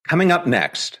Coming up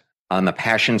next on the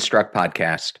Passion Struck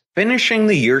podcast, finishing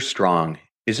the year strong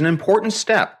is an important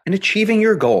step in achieving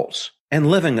your goals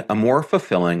and living a more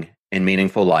fulfilling and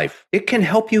meaningful life. It can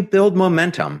help you build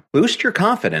momentum, boost your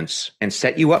confidence, and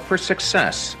set you up for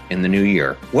success in the new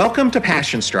year. Welcome to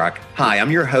Passion Struck. Hi,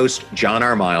 I'm your host, John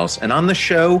R. Miles, and on the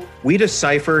show, we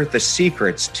decipher the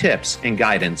secrets, tips, and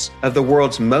guidance of the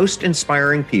world's most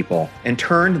inspiring people and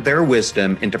turn their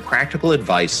wisdom into practical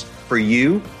advice for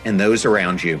you and those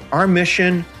around you. Our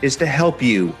mission is to help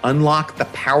you unlock the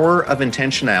power of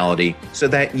intentionality so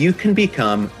that you can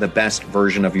become the best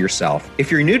version of yourself. If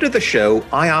you're new to the show,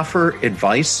 I offer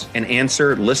advice and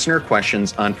answer listener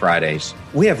questions on Fridays.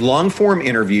 We have long-form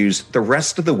interviews the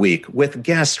rest of the week with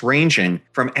guests ranging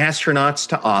from astronauts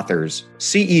to authors,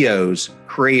 CEOs,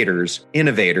 creators,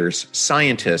 innovators,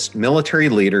 scientists, military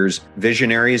leaders,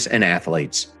 visionaries, and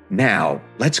athletes. Now,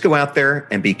 let's go out there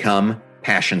and become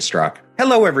Passion Struck.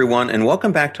 Hello, everyone, and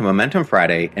welcome back to Momentum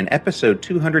Friday and episode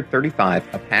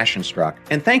 235 of Passion Struck.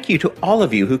 And thank you to all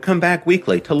of you who come back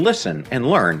weekly to listen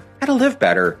and learn how to live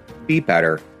better, be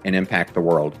better, and impact the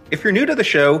world. If you're new to the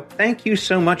show, thank you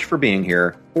so much for being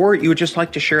here, or you would just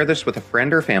like to share this with a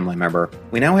friend or family member.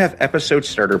 We now have episode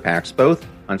starter packs both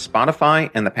on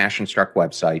Spotify and the Passion Struck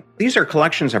website. These are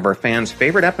collections of our fans'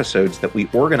 favorite episodes that we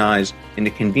organize into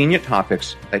convenient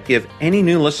topics that give any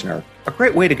new listener a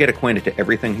great way to get acquainted to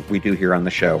everything we do here on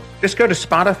the show. Just go to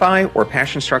Spotify or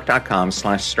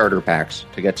passionstruck.com/starter packs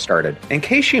to get started. In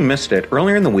case you missed it,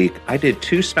 earlier in the week, I did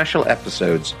 2 special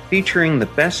episodes featuring the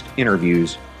best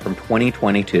interviews from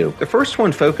 2022. The first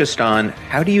one focused on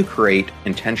how do you create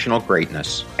intentional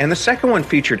greatness, and the second one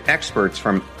featured experts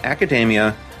from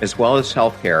academia as well as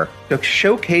healthcare to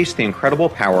showcase the incredible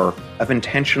power of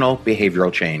intentional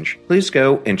behavioral change. Please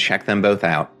go and check them both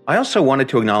out. I also wanted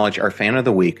to acknowledge our fan of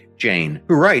the week, Jane,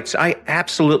 who writes, "I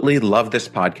absolutely love this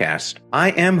podcast. I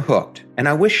am hooked, and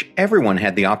I wish everyone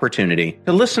had the opportunity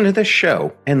to listen to this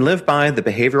show and live by the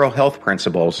behavioral health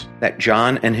principles that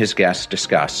John and his guests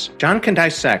discuss. John can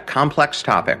dissect complex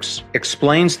topics,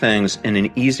 explains things in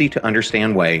an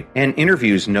easy-to-understand way, and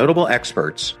interviews notable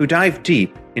experts who dive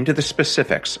deep into the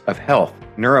specifics of health,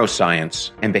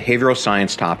 neuroscience, and behavioral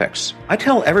science topics. I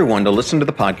tell everyone to listen to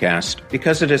the podcast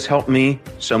because it has helped me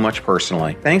so much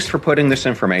personally. Thanks for putting this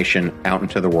information out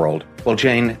into the world." Well,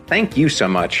 Jane, thank you so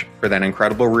much for that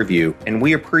incredible review, and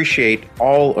we appreciate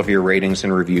all of your ratings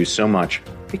and reviews so much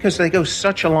because they go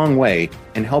such a long way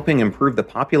in helping improve the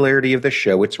popularity of the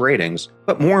show, its ratings,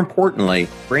 but more importantly,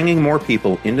 bringing more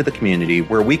people into the community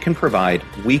where we can provide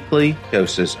weekly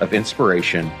doses of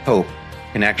inspiration, hope,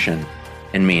 connection,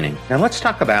 and meaning. Now let's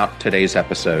talk about today's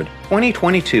episode.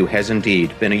 2022 has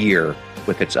indeed been a year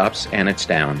with its ups and its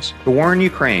downs. The war in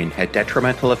Ukraine had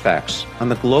detrimental effects on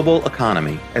the global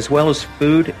economy, as well as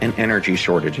food and energy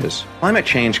shortages. Climate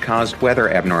change caused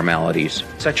weather abnormalities,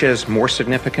 such as more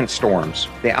significant storms,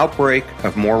 the outbreak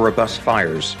of more robust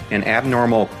fires, and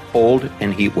abnormal cold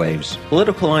and heat waves.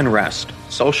 Political unrest,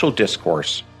 social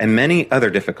discourse, and many other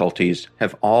difficulties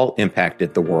have all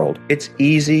impacted the world. It's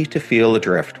easy to feel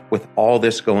adrift with all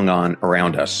this going on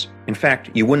around us. In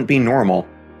fact, you wouldn't be normal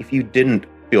if you didn't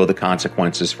feel the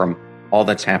consequences from all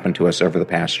that's happened to us over the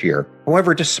past year.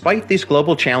 However, despite these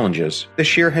global challenges,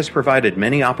 this year has provided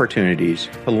many opportunities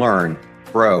to learn,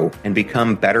 grow, and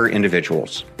become better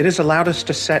individuals. It has allowed us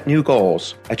to set new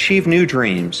goals, achieve new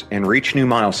dreams, and reach new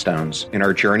milestones in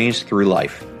our journeys through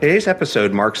life. Today's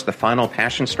episode marks the final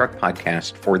Passion Struck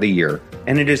podcast for the year,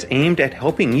 and it is aimed at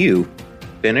helping you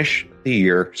finish the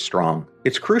year strong.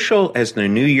 It's crucial as the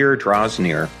new year draws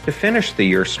near to finish the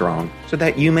year strong so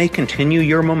that you may continue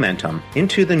your momentum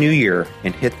into the new year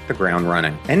and hit the ground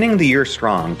running. Ending the year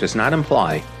strong does not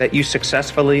imply that you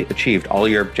successfully achieved all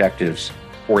your objectives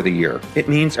for the year. It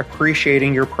means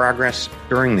appreciating your progress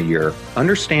during the year,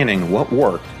 understanding what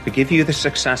worked to give you the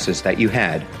successes that you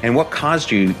had, and what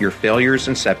caused you your failures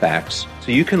and setbacks,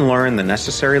 so you can learn the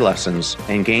necessary lessons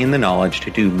and gain the knowledge to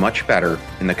do much better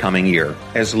in the coming year.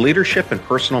 As leadership and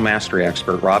personal mastery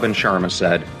expert Robin Sharma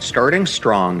said, "Starting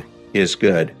strong is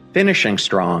good. Finishing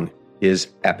strong is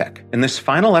epic." In this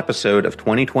final episode of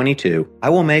 2022, I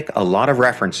will make a lot of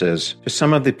references to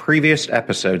some of the previous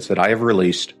episodes that I have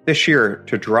released this year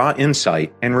to draw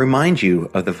insight and remind you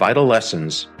of the vital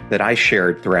lessons that I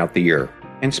shared throughout the year.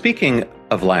 And speaking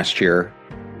of last year,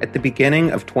 at the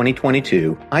beginning of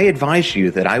 2022, I advised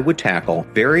you that I would tackle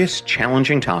various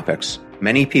challenging topics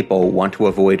many people want to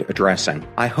avoid addressing.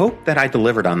 I hope that I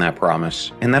delivered on that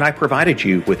promise and that I provided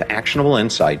you with actionable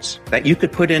insights that you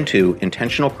could put into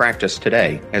intentional practice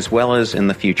today as well as in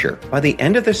the future. By the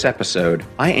end of this episode,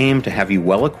 I aim to have you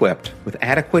well equipped with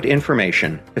adequate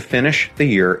information to finish the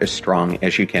year as strong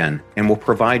as you can, and will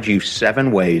provide you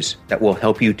 7 ways that will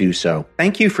help you do so.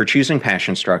 Thank you for choosing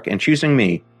Passion Struck and choosing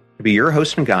me to be your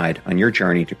host and guide on your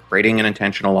journey to creating an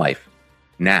intentional life.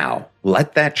 Now,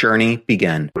 let that journey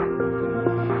begin.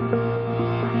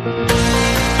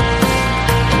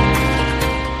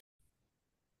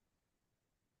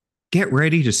 Get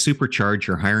ready to supercharge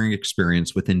your hiring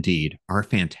experience with Indeed, our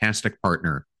fantastic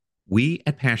partner. We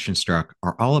at Passion Struck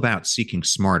are all about seeking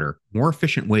smarter, more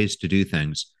efficient ways to do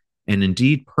things, and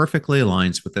Indeed perfectly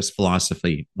aligns with this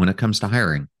philosophy when it comes to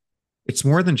hiring. It's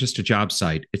more than just a job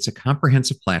site, it's a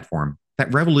comprehensive platform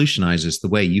that revolutionizes the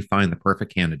way you find the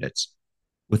perfect candidates.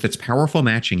 With its powerful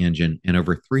matching engine and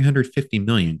over 350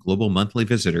 million global monthly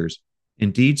visitors,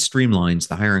 Indeed streamlines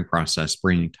the hiring process,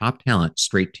 bringing top talent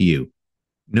straight to you.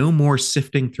 No more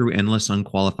sifting through endless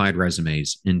unqualified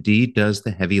resumes. Indeed does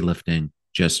the heavy lifting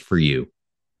just for you.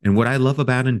 And what I love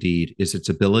about Indeed is its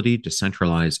ability to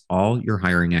centralize all your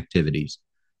hiring activities,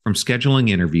 from scheduling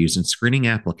interviews and screening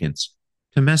applicants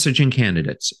to messaging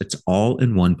candidates. It's all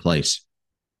in one place.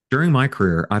 During my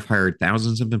career, I've hired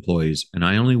thousands of employees, and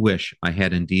I only wish I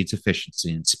had Indeed's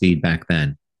efficiency and speed back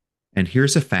then. And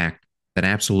here's a fact that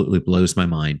absolutely blows my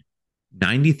mind.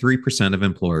 93% of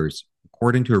employers,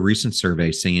 according to a recent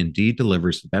survey, say Indeed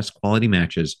delivers the best quality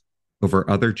matches over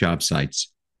other job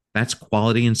sites. That's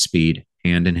quality and speed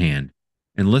hand in hand.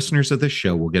 And listeners of this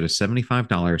show will get a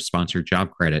 $75 sponsored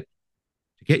job credit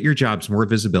to get your jobs more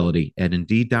visibility at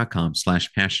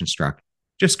Indeed.com/PassionStruck.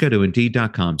 Just go to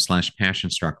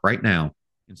Indeed.com/PassionStruck right now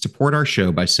and support our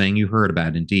show by saying you heard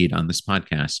about Indeed on this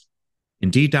podcast.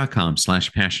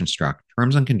 Indeed.com/PassionStruck.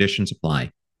 Terms and conditions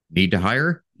apply. Need to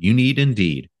hire? You need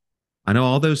Indeed. I know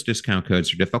all those discount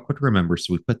codes are difficult to remember,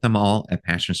 so we put them all at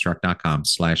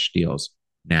PassionStruck.com/deals.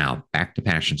 Now, back to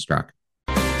Passion Struck.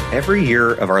 Every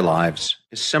year of our lives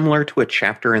is similar to a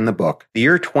chapter in the book. The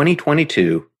year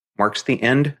 2022 marks the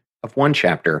end of one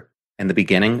chapter and the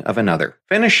beginning of another.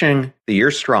 Finishing the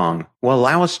year strong will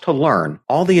allow us to learn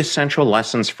all the essential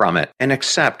lessons from it and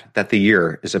accept that the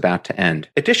year is about to end.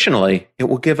 Additionally, it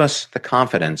will give us the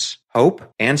confidence, hope,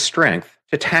 and strength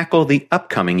to tackle the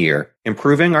upcoming year,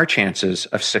 improving our chances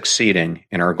of succeeding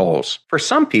in our goals. For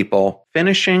some people,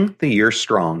 finishing the year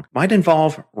strong might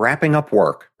involve wrapping up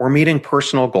work or meeting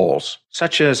personal goals,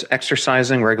 such as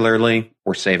exercising regularly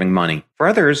or saving money. For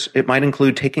others, it might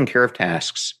include taking care of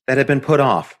tasks that have been put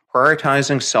off,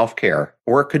 prioritizing self-care,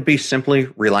 or it could be simply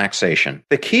relaxation.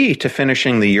 The key to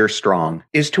finishing the year strong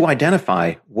is to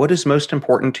identify what is most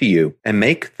important to you and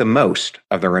make the most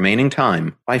of the remaining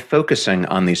time by focusing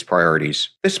on these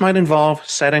priorities. This might involve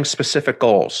setting specific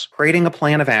goals, creating a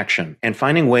plan of action, and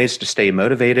finding ways to stay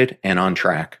motivated and on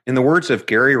track. In the words of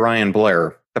Gary Ryan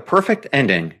Blair, the perfect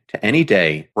ending to any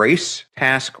day, race,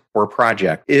 task, or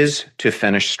project is to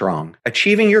finish strong.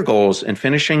 Achieving your goals and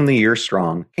finishing the year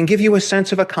strong can give you a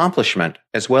sense of accomplishment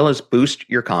as well as boost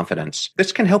your confidence.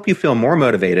 This can help you feel more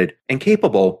motivated and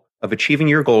capable of achieving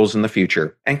your goals in the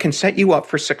future and can set you up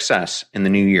for success in the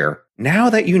new year. Now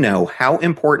that you know how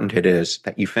important it is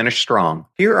that you finish strong,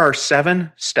 here are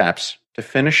 7 steps to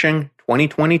finishing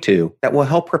 2022 that will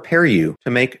help prepare you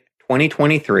to make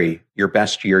 2023 your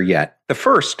best year yet. The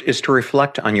first is to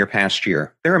reflect on your past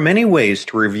year. There are many ways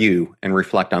to review and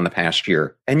reflect on the past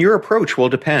year, and your approach will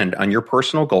depend on your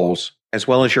personal goals as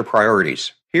well as your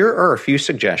priorities. Here are a few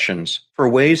suggestions for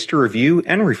ways to review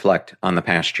and reflect on the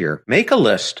past year. Make a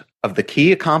list of the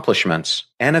key accomplishments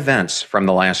and events from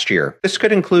the last year. This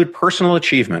could include personal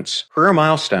achievements, career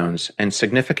milestones, and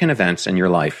significant events in your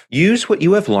life. Use what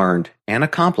you have learned and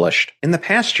accomplished in the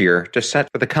past year to set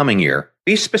for the coming year.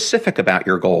 Be specific about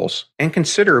your goals and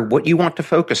consider what you want to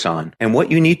focus on and what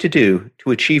you need to do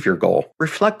to achieve your goal.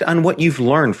 Reflect on what you've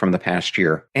learned from the past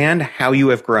year and how you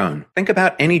have grown. Think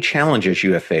about any challenges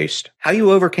you have faced, how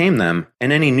you overcame them,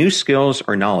 and any new skills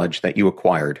or knowledge that you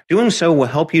acquired. Doing so will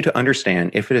help you to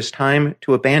understand if it is time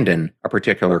to abandon a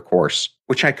particular course,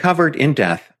 which I covered in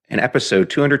depth in episode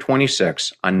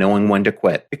 226 on knowing when to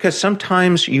quit. Because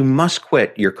sometimes you must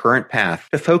quit your current path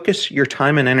to focus your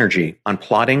time and energy on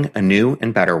plotting a new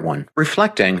and better one.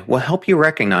 Reflecting will help you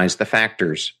recognize the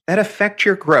factors that affect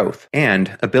your growth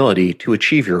and ability to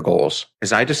achieve your goals,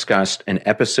 as I discussed in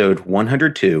episode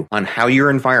 102 on how your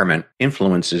environment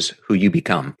influences who you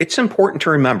become. It's important to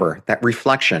remember that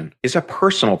reflection is a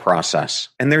personal process,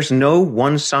 and there's no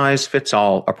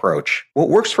one-size-fits-all approach. What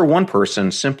works for one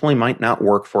person simply might not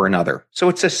work for for another. So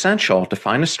it's essential to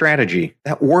find a strategy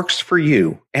that works for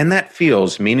you and that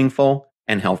feels meaningful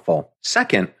and helpful.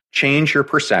 Second, change your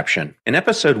perception. In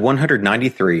episode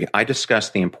 193, I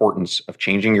discussed the importance of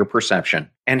changing your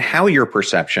perception and how your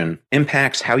perception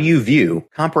impacts how you view,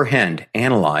 comprehend,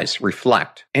 analyze,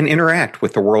 reflect, and interact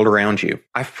with the world around you.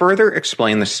 I further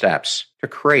explain the steps to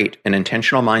create an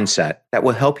intentional mindset that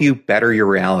will help you better your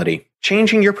reality.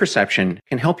 Changing your perception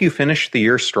can help you finish the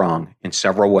year strong in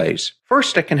several ways.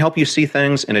 First, it can help you see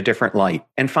things in a different light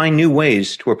and find new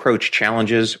ways to approach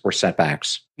challenges or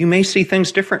setbacks. You may see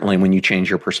things differently when you change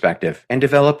your perspective and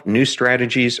develop new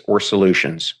strategies or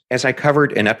solutions, as I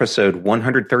covered in episode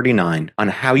 139 on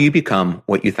how you become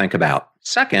what you think about.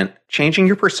 Second, changing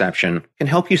your perception can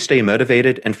help you stay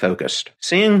motivated and focused.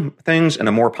 Seeing things in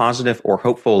a more positive or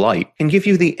hopeful light can give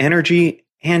you the energy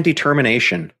and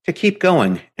determination to keep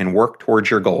going and work towards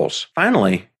your goals.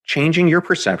 Finally, changing your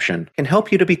perception can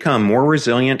help you to become more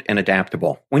resilient and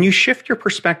adaptable. When you shift your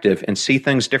perspective and see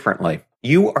things differently,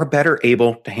 you are better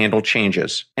able to handle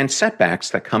changes and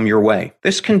setbacks that come your way.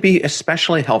 This can be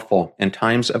especially helpful in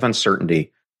times of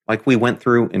uncertainty, like we went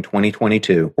through in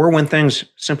 2022, or when things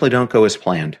simply don't go as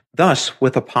planned. Thus,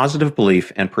 with a positive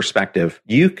belief and perspective,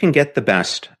 you can get the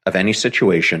best of any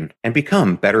situation and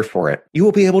become better for it. You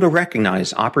will be able to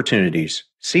recognize opportunities,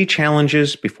 see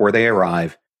challenges before they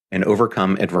arrive, and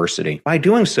overcome adversity. By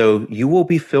doing so, you will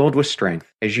be filled with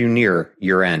strength as you near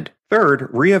your end.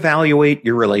 Third, reevaluate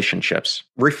your relationships.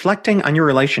 Reflecting on your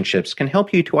relationships can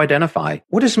help you to identify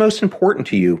what is most important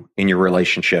to you in your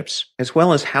relationships, as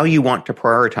well as how you want to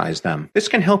prioritize them. This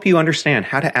can help you understand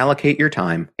how to allocate your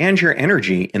time and your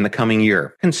energy in the coming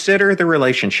year. Consider the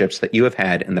relationships that you have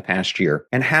had in the past year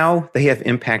and how they have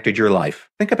impacted your life.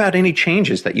 Think about any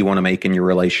changes that you want to make in your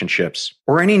relationships,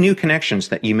 or any new connections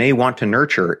that you may want to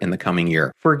nurture in the coming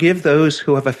year. Forgive those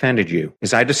who have offended you,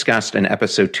 as I discussed in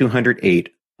episode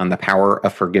 208 on the power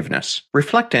of forgiveness.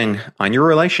 Reflecting on your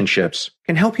relationships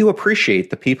can help you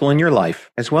appreciate the people in your life,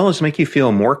 as well as make you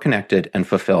feel more connected and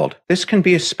fulfilled. This can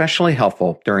be especially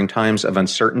helpful during times of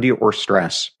uncertainty or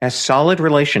stress, as solid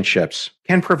relationships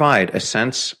can provide a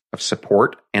sense of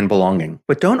support and belonging.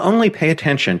 But don't only pay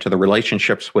attention to the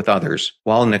relationships with others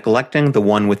while neglecting the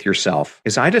one with yourself.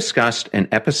 As I discussed in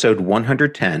episode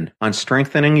 110 on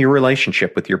strengthening your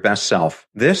relationship with your best self,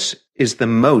 this is the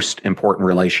most important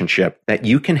relationship that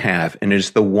you can have and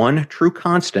is the one true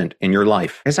constant in your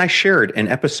life. As I shared in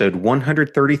episode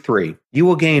 133, you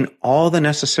will gain all the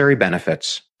necessary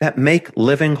benefits that make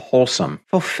living wholesome,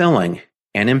 fulfilling,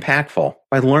 and impactful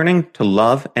by learning to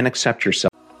love and accept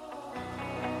yourself.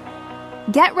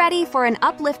 Get ready for an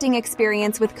uplifting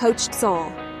experience with Coached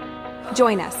Soul.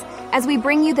 Join us as we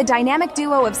bring you the dynamic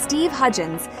duo of Steve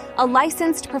Hudgens, a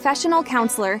licensed professional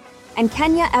counselor, and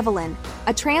Kenya Evelyn,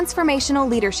 a transformational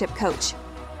leadership coach.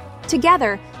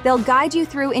 Together, they'll guide you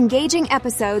through engaging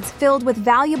episodes filled with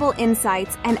valuable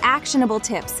insights and actionable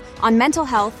tips on mental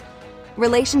health,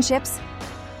 relationships,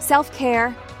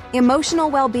 self-care, emotional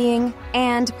well-being,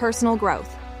 and personal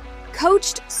growth.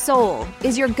 Coached Soul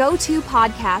is your go-to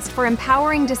podcast for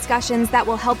empowering discussions that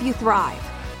will help you thrive,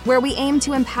 where we aim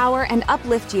to empower and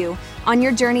uplift you on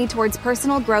your journey towards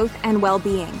personal growth and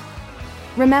well-being.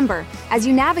 Remember, as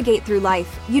you navigate through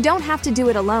life, you don't have to do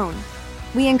it alone.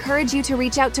 We encourage you to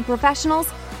reach out to professionals,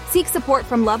 seek support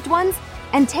from loved ones,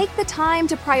 and take the time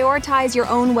to prioritize your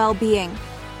own well-being.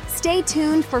 Stay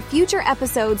tuned for future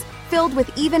episodes filled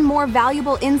with even more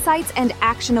valuable insights and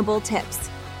actionable tips.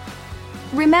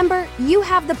 Remember, you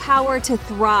have the power to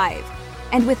thrive.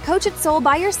 And with Coached Soul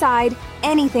by your side,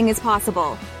 anything is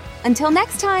possible. Until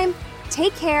next time,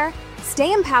 take care,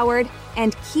 stay empowered,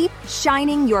 and keep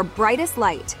shining your brightest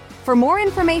light. For more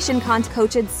information, contact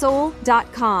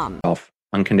CoachedSoul.com.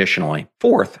 Unconditionally.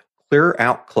 Fourth, clear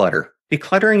out clutter.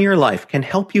 Decluttering your life can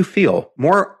help you feel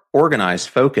more organized,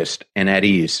 focused, and at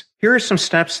ease. Here are some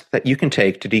steps that you can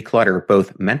take to declutter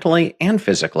both mentally and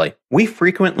physically. We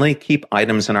frequently keep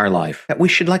items in our life that we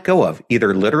should let go of,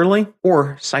 either literally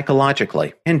or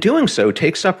psychologically. And doing so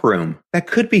takes up room that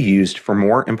could be used for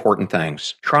more important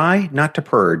things. Try not to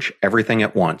purge everything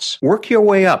at once. Work your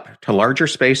way up to larger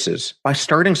spaces by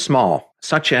starting small,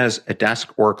 such as a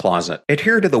desk or a closet.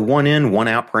 Adhere to the one-in,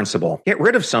 one-out principle. Get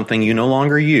rid of something you no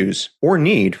longer use or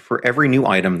need for every new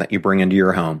item that you bring into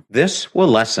your home. This will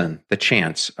lessen the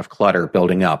chance of clutter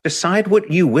building up. Decide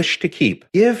what you wish to keep.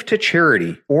 Give to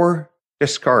charity or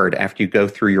discard after you go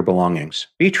through your belongings.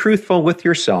 Be truthful with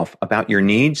yourself about your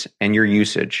needs and your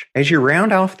usage. As you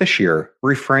round off this year,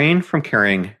 refrain from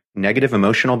carrying negative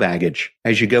emotional baggage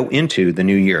as you go into the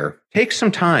new year. Take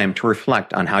some time to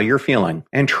reflect on how you're feeling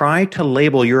and try to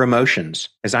label your emotions,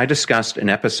 as I discussed in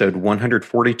episode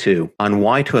 142 on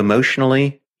why to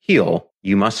emotionally heal.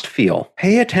 You must feel.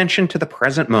 Pay attention to the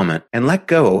present moment and let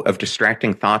go of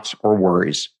distracting thoughts or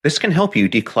worries. This can help you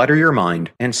declutter your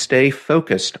mind and stay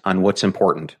focused on what's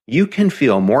important. You can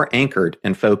feel more anchored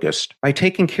and focused by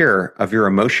taking care of your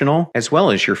emotional as well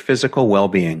as your physical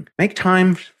well-being. Make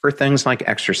time for things like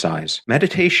exercise,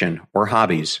 meditation, or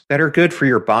hobbies that are good for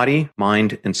your body,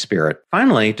 mind, and spirit.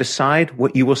 Finally, decide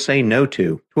what you will say no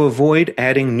to avoid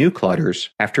adding new clutters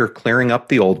after clearing up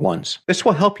the old ones. This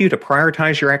will help you to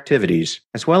prioritize your activities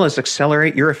as well as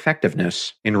accelerate your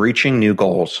effectiveness in reaching new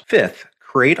goals. Fifth,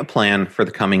 create a plan for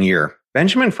the coming year.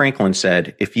 Benjamin Franklin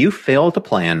said, "If you fail to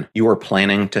plan, you are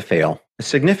planning to fail." A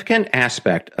significant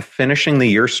aspect of finishing the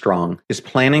year strong is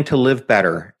planning to live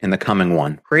better in the coming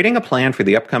one. Creating a plan for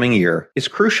the upcoming year is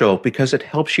crucial because it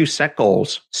helps you set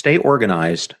goals, stay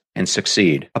organized, and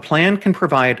succeed. A plan can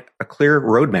provide a clear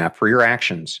roadmap for your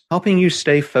actions, helping you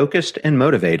stay focused and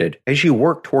motivated as you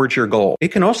work towards your goal. It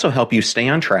can also help you stay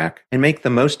on track and make the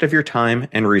most of your time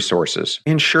and resources.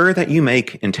 Ensure that you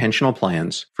make intentional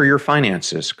plans for your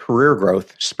finances, career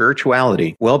growth,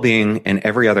 spirituality, well-being, and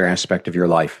every other aspect of your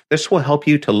life. This will help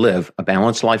you to live a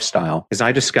balanced lifestyle, as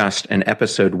I discussed in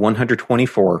episode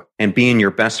 124, and be in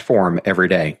your best form every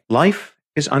day. Life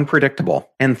is unpredictable,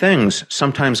 and things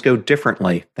sometimes go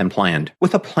differently than planned.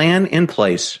 With a plan in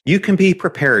place, you can be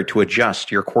prepared to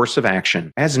adjust your course of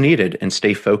action as needed and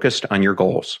stay focused on your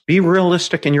goals. Be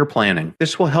realistic in your planning.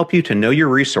 This will help you to know your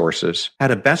resources, how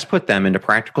to best put them into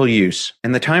practical use,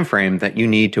 and the time frame that you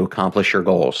need to accomplish your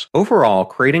goals. Overall,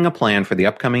 creating a plan for the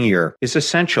upcoming year is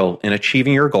essential in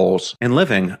achieving your goals and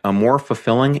living a more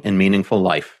fulfilling and meaningful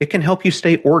life. It can help you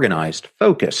stay organized,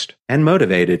 focused, and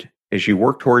motivated as you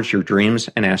work towards your dreams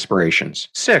and aspirations.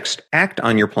 Sixth, act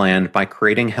on your plan by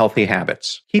creating healthy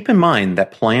habits. Keep in mind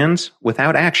that plans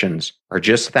without actions are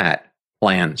just that,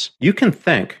 plans. You can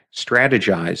think,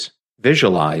 strategize,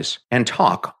 visualize, and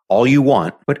talk all you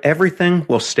want, but everything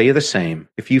will stay the same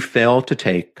if you fail to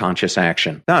take conscious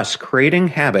action. Thus, creating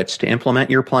habits to implement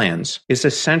your plans is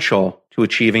essential to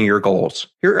achieving your goals.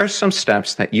 Here are some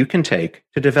steps that you can take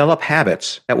to develop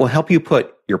habits that will help you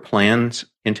put your plans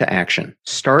into action.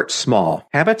 Start small.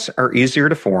 Habits are easier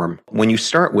to form when you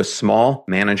start with small,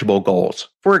 manageable goals.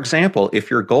 For example, if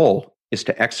your goal is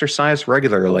to exercise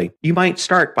regularly, you might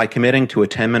start by committing to a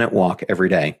 10-minute walk every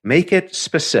day. Make it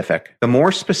specific. The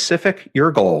more specific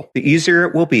your goal, the easier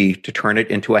it will be to turn it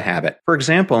into a habit. For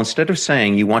example, instead of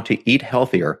saying you want to eat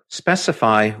healthier,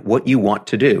 specify what you want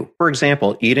to do. For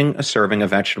example, eating a serving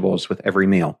of vegetables with every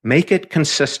meal. Make it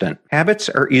consistent. Habits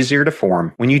are easier to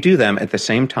form when you do them at the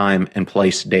same time and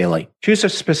place daily. Choose a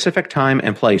specific time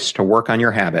and place to work on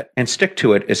your habit and stick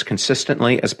to it as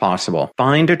consistently as possible.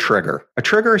 Find a trigger. A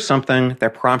trigger is something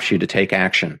that prompts you to take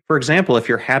action. For example, if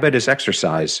your habit is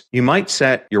exercise, you might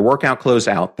set your workout clothes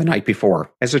out the night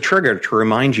before as a trigger to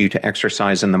remind you to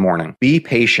exercise in the morning. Be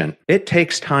patient. It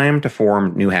takes time to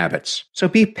form new habits. So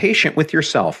be patient with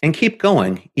yourself and keep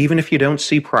going even if you don't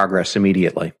see progress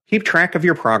immediately. Keep track of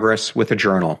your progress with a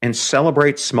journal and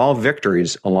celebrate small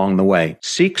victories along the way.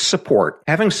 Seek support.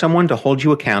 Having someone to hold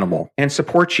you accountable and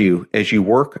support you as you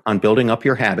work on building up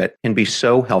your habit can be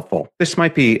so helpful. This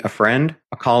might be a friend,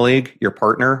 a colleague, your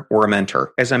partner, or a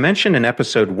mentor. As I mentioned in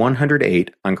episode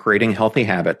 108 on creating healthy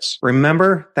habits,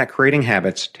 remember that creating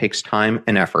habits takes time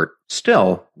and effort.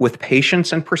 Still, with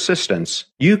patience and persistence,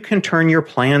 you can turn your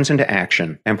plans into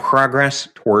action and progress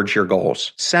towards your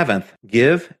goals. Seventh,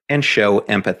 give and show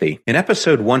empathy. In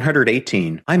episode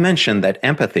 118, I mentioned that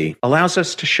empathy allows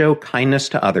us to show kindness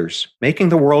to others, making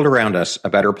the world around us a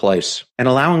better place and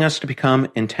allowing us to become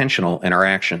intentional in our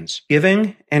actions.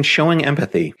 Giving and showing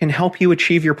empathy can help you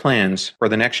achieve your plans for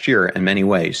the next year in many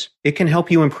ways. It can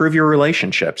help you improve your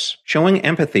relationships. Showing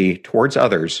empathy towards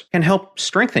others can help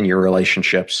strengthen your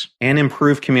relationships and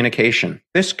improve communication.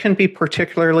 This can be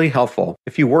particularly helpful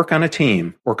if you work on a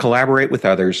team or collaborate with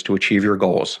others to achieve your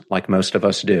goals, like most of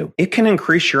us do. It can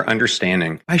increase your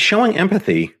understanding. By showing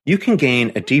empathy, you can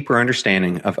gain a deeper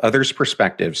understanding of others'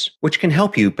 perspectives, which can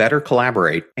help you better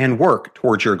collaborate and work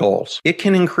towards your goals. It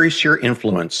can increase your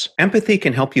influence. Empathy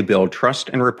can help you build trust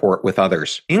and rapport with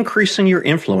others, increasing your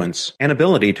influence and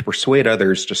ability to persuade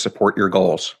others to support your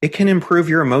goals. It can improve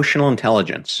your emotional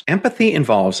intelligence. Empathy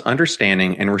involves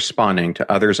understanding and responding to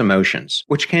others' emotions,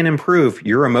 which can improve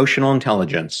your emotional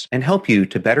intelligence and help you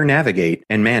to better navigate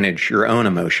and manage your own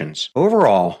emotions.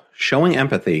 Overall, showing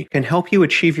empathy can help you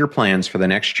achieve your plans for the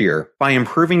next year by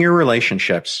improving your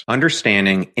relationships,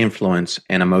 understanding, influence,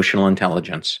 and emotional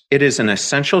intelligence. It is an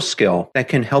essential skill that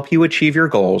can help you achieve your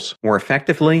goals more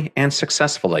effectively and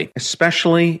successfully,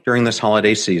 especially during this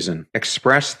holiday season.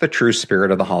 Express the true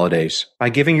spirit of the holidays by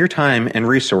giving your time and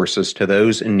resources to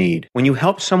those in need. When you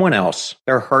help someone else,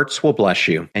 their hearts will bless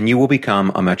you, and you will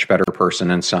become a much better person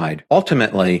inside.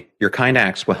 Ultimately, your kind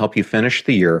acts will help you finish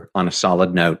the year on a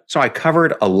solid note. So I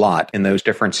covered a lot in those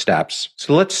different steps.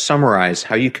 So let's summarize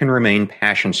how you can remain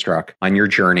passion-struck on your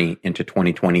journey into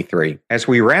 2023. As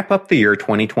we wrap up the year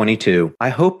 2022, I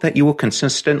hope that you will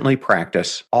consistently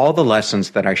practice all the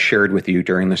lessons that I shared with you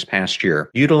during this past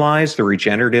year. Utilize the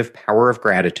regenerative power of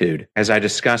gratitude, as I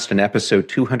discussed in episode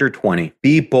 220.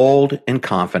 Be bold and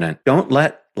confident. Don't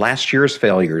let last year's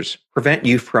failures prevent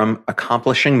you from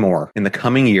accomplishing more in the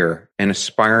coming year and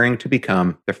aspiring to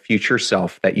become the future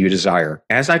self that you desire.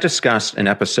 As I discussed in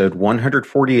episode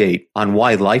 148 on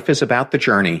why life is about the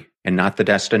journey and not the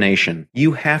destination,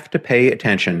 you have to pay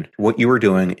attention to what you are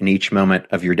doing in each moment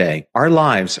of your day. Our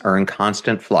lives are in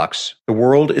constant flux. The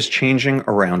world is changing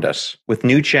around us with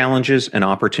new challenges and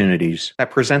opportunities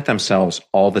that present themselves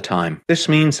all the time. This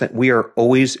means that we are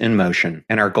always in motion,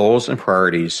 and our goals and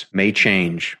priorities may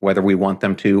change whether we want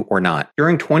them to or not.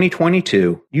 During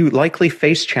 2022, you likely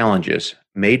faced challenges,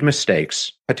 made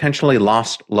mistakes, potentially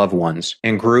lost loved ones,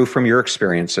 and grew from your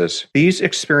experiences. These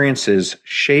experiences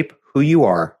shape who you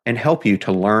are and help you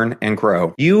to learn and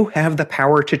grow. You have the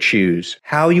power to choose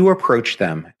how you approach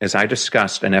them, as I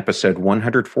discussed in episode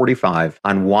 145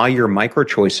 on why your micro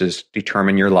choices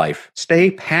determine your life.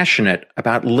 Stay passionate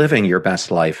about living your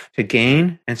best life to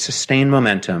gain and sustain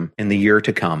momentum in the year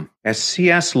to come. As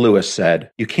C.S. Lewis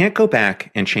said, you can't go back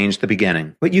and change the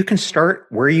beginning, but you can start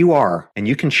where you are and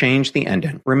you can change the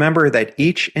ending. Remember that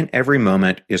each and every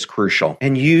moment is crucial,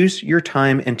 and use your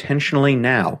time intentionally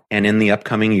now and in the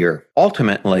upcoming year.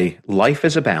 Ultimately, life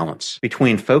is a balance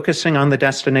between focusing on the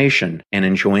destination and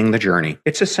enjoying the journey.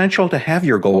 It's essential to have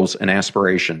your goals and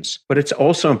aspirations, but it's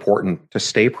also important to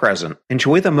stay present,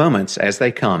 enjoy the moments as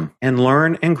they come, and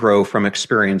learn and grow from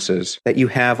experiences that you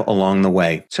have along the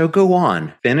way. So go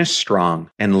on, finish strong,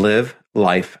 and live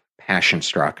life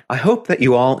passion-struck. I hope that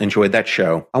you all enjoyed that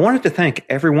show. I wanted to thank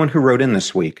everyone who wrote in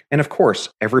this week, and of course,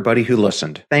 everybody who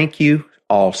listened. Thank you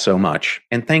all so much,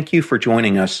 and thank you for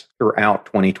joining us throughout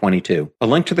 2022. A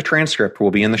link to the transcript will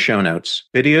be in the show notes.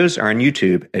 Videos are on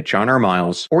YouTube at John R.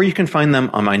 Miles, or you can find them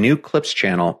on my new Clips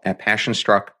channel at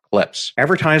Passion-Struck Clips.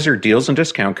 Advertiser deals and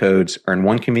discount codes are in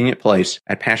one convenient place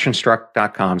at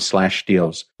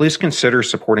passionstruck.com/deals. Please consider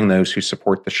supporting those who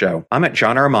support the show. I'm at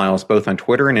John R. Miles both on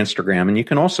Twitter and Instagram, and you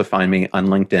can also find me on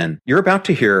LinkedIn. You're about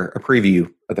to hear a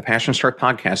preview of the Passion Struck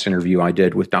podcast interview I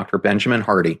did with Dr. Benjamin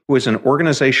Hardy, who is an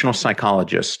organizational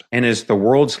psychologist and is the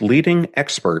world's leading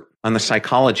expert on the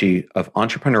psychology of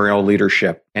entrepreneurial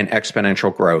leadership and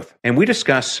exponential growth. And we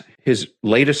discuss his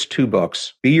latest two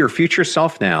books, Be Your Future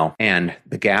Self Now and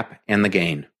The Gap and the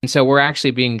Gain. And so we're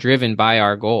actually being driven by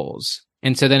our goals.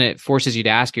 And so then it forces you to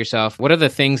ask yourself, what are the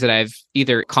things that I've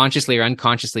either consciously or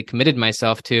unconsciously committed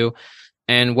myself to?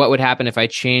 And what would happen if I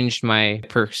changed my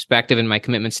perspective and my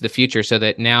commitments to the future so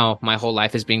that now my whole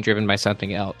life is being driven by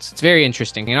something else? It's very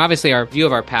interesting. And obviously our view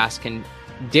of our past can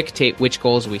dictate which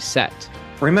goals we set.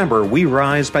 Remember, we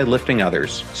rise by lifting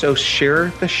others, so share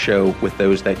the show with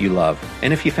those that you love.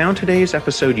 And if you found today's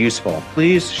episode useful,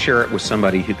 please share it with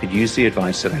somebody who could use the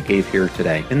advice that I gave here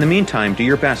today. In the meantime, do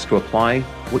your best to apply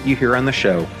what you hear on the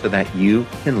show so that you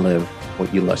can live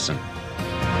what you listen.